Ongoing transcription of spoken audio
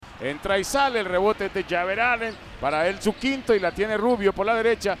entra y sale, el rebote de Allen, para él su quinto y la tiene Rubio por la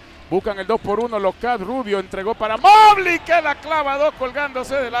derecha, buscan el 2-1, los Cavs, Rubio entregó para Mobley, que la clava 2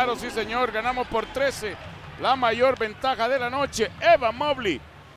 colgándose del aro, sí señor, ganamos por 13, la mayor ventaja de la noche, Evan Mobley